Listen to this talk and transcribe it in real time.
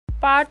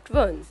Part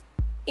 1.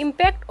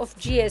 Impact of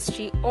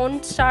GST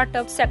on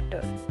startup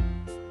sector.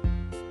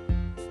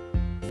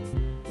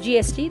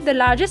 GST, the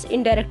largest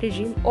indirect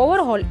regime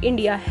overhaul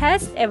India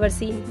has ever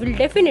seen, will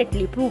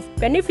definitely prove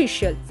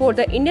beneficial for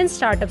the Indian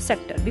startup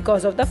sector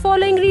because of the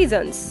following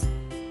reasons.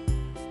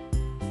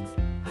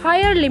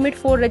 Higher limit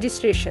for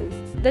registration.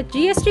 The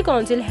GST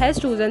Council has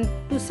chosen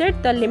to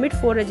set the limit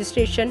for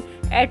registration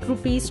at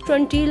Rs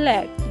 20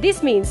 lakh.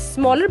 This means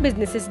smaller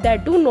businesses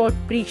that do not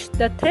breach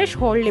the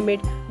threshold limit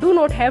do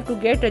not have to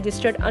get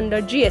registered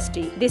under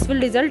GST. This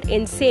will result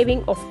in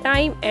saving of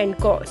time and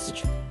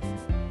cost.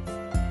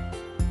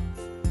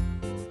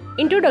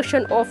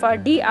 Introduction of a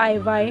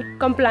DIY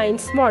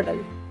compliance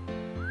model.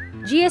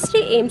 GST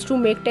aims to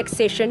make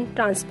taxation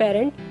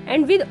transparent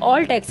and with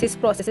all taxes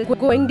processes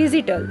going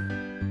digital.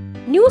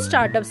 New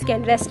startups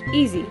can rest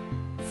easy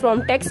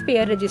from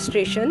taxpayer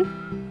registration,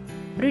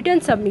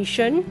 return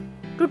submission,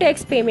 to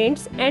tax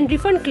payments and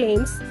refund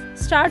claims.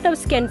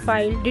 Startups can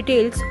file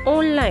details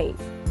online.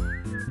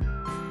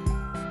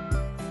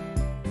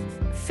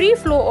 Free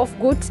flow of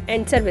goods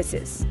and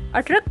services.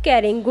 A truck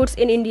carrying goods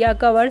in India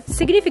covers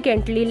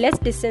significantly less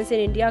distance in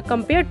India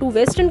compared to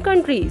Western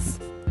countries.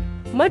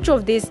 Much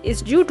of this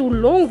is due to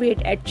long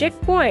wait at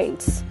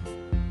checkpoints.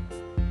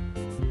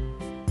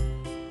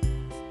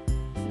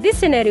 This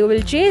scenario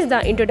will change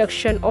the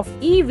introduction of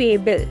e-way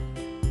bill.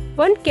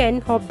 One can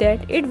hope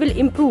that it will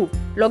improve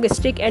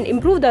logistics and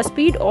improve the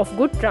speed of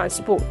good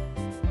transport.